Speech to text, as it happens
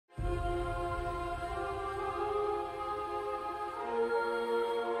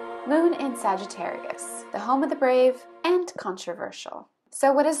Moon in Sagittarius, the home of the brave and controversial.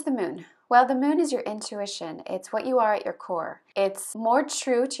 So what is the moon? Well, the moon is your intuition. It's what you are at your core. It's more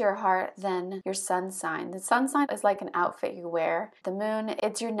true to your heart than your sun sign. The sun sign is like an outfit you wear. The moon,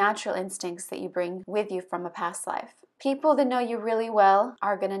 it's your natural instincts that you bring with you from a past life. People that know you really well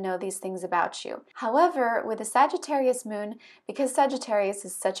are going to know these things about you. However, with the Sagittarius moon, because Sagittarius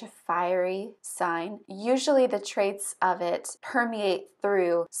is such a fiery sign, usually the traits of it permeate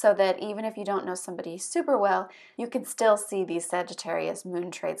through so that even if you don't know somebody super well, you can still see these Sagittarius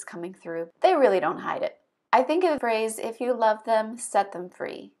moon traits coming through. They really don't hide it. I think of the phrase, if you love them, set them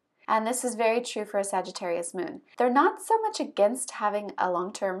free. And this is very true for a Sagittarius moon. They're not so much against having a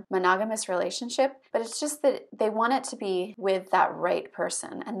long-term monogamous relationship, but it's just that they want it to be with that right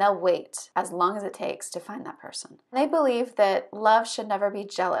person, and they'll wait as long as it takes to find that person. They believe that love should never be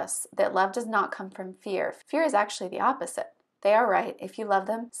jealous, that love does not come from fear. Fear is actually the opposite. They are right. If you love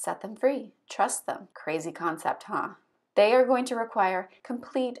them, set them free. Trust them. Crazy concept, huh? They are going to require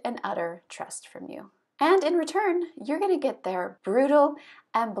complete and utter trust from you. And in return, you're going to get their brutal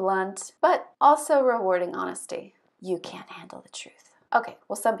and blunt, but also rewarding honesty. You can't handle the truth. Okay,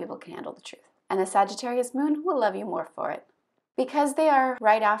 well, some people can handle the truth. And the Sagittarius moon will love you more for it. Because they are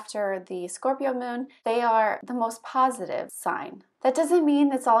right after the Scorpio moon, they are the most positive sign. That doesn't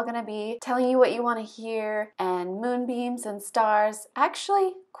mean it's all going to be telling you what you want to hear and moonbeams and stars.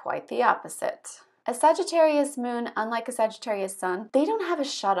 Actually, quite the opposite. A Sagittarius moon, unlike a Sagittarius sun, they don't have a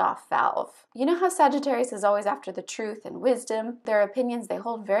shut-off valve. You know how Sagittarius is always after the truth and wisdom? Their opinions they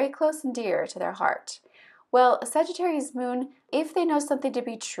hold very close and dear to their heart. Well, a Sagittarius moon, if they know something to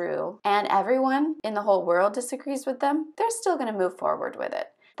be true and everyone in the whole world disagrees with them, they're still going to move forward with it.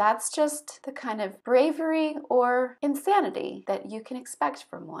 That's just the kind of bravery or insanity that you can expect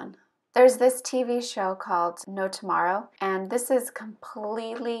from one. There's this TV show called No Tomorrow, and this is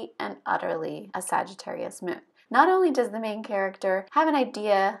completely and utterly a Sagittarius moon. Not only does the main character have an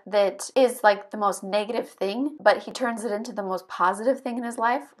idea that is like the most negative thing, but he turns it into the most positive thing in his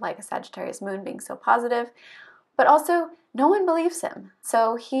life, like a Sagittarius moon being so positive, but also no one believes him.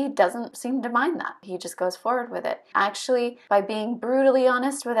 So he doesn't seem to mind that. He just goes forward with it. Actually, by being brutally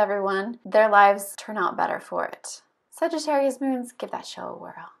honest with everyone, their lives turn out better for it. Sagittarius moons, give that show a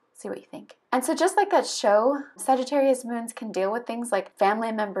whirl. See what you think. And so just like that show, Sagittarius moons can deal with things like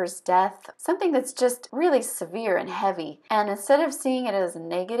family members' death, something that's just really severe and heavy. And instead of seeing it as a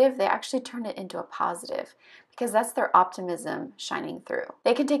negative, they actually turn it into a positive because that's their optimism shining through.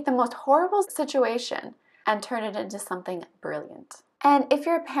 They can take the most horrible situation and turn it into something brilliant. And if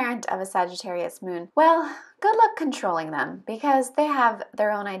you're a parent of a Sagittarius moon, well, good luck controlling them because they have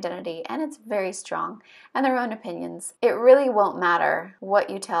their own identity and it's very strong and their own opinions. It really won't matter what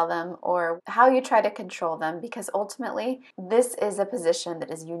you tell them or how you try to control them because ultimately this is a position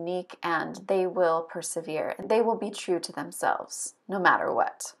that is unique and they will persevere. They will be true to themselves no matter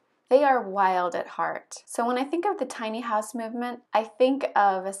what. They are wild at heart. So when I think of the tiny house movement, I think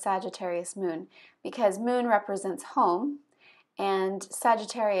of a Sagittarius moon because moon represents home. And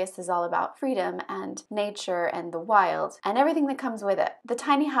Sagittarius is all about freedom and nature and the wild and everything that comes with it. The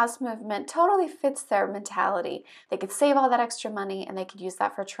tiny house movement totally fits their mentality. They could save all that extra money and they could use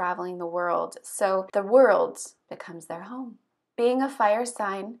that for traveling the world. So the world becomes their home. Being a fire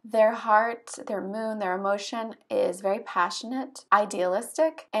sign, their heart, their moon, their emotion is very passionate,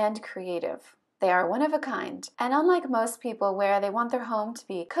 idealistic, and creative. They are one of a kind. And unlike most people where they want their home to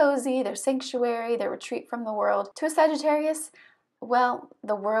be cozy, their sanctuary, their retreat from the world, to a Sagittarius, well,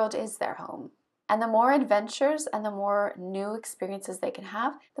 the world is their home. And the more adventures and the more new experiences they can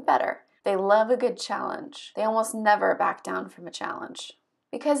have, the better. They love a good challenge. They almost never back down from a challenge.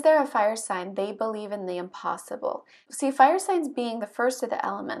 Because they're a fire sign, they believe in the impossible. See, fire signs being the first of the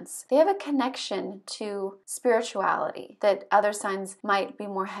elements, they have a connection to spirituality that other signs might be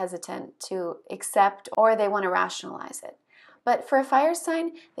more hesitant to accept or they want to rationalize it. But for a fire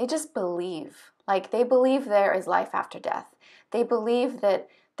sign, they just believe. Like they believe there is life after death. They believe that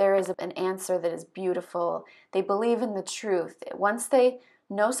there is an answer that is beautiful. They believe in the truth. Once they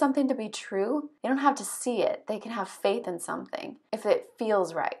know something to be true, they don't have to see it. They can have faith in something if it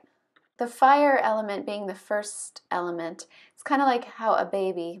feels right. The fire element being the first element, it's kind of like how a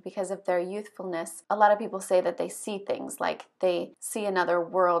baby, because of their youthfulness, a lot of people say that they see things like they see another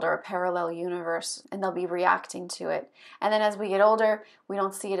world or a parallel universe and they'll be reacting to it. And then as we get older, we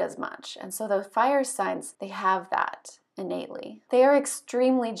don't see it as much. And so the fire signs, they have that innately. They are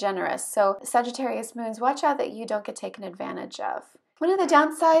extremely generous. So Sagittarius moons, watch out that you don't get taken advantage of. One of the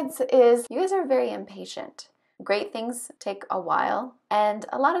downsides is you guys are very impatient. Great things take a while, and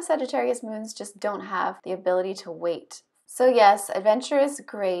a lot of Sagittarius moons just don't have the ability to wait. So yes, adventure is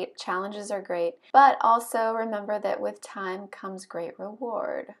great, challenges are great, but also remember that with time comes great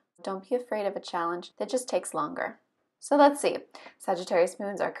reward. Don't be afraid of a challenge that just takes longer. So let's see. Sagittarius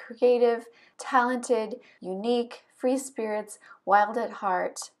moons are creative, talented, unique, free spirits, wild at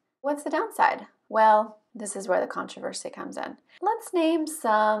heart. What's the downside? Well, this is where the controversy comes in. Let's name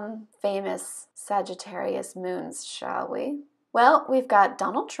some famous Sagittarius moons, shall we? Well, we've got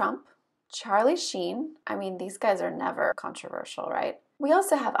Donald Trump, Charlie Sheen. I mean, these guys are never controversial, right? We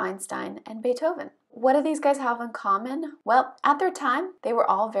also have Einstein and Beethoven. What do these guys have in common? Well, at their time, they were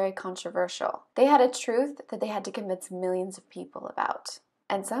all very controversial. They had a truth that they had to convince millions of people about,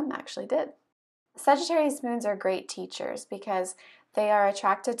 and some actually did. Sagittarius moons are great teachers because they are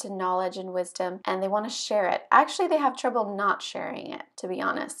attracted to knowledge and wisdom and they want to share it. Actually, they have trouble not sharing it, to be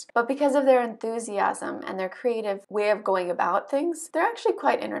honest. But because of their enthusiasm and their creative way of going about things, they're actually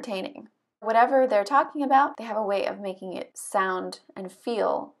quite entertaining. Whatever they're talking about, they have a way of making it sound and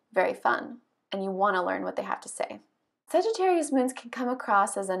feel very fun, and you want to learn what they have to say. Sagittarius moons can come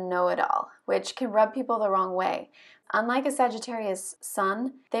across as a know-it-all, which can rub people the wrong way. Unlike a Sagittarius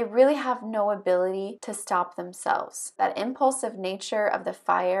sun, they really have no ability to stop themselves. That impulsive nature of the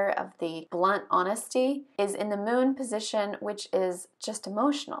fire, of the blunt honesty, is in the moon position, which is just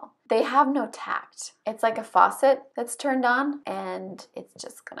emotional. They have no tact. It's like a faucet that's turned on, and it's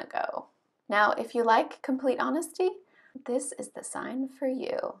just gonna go. Now, if you like complete honesty, this is the sign for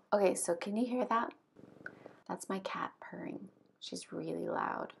you. Okay, so can you hear that? That's my cat purring. She's really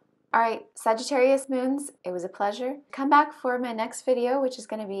loud. All right, Sagittarius moons, it was a pleasure. Come back for my next video, which is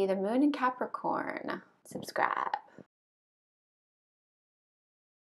going to be the moon in Capricorn. Subscribe.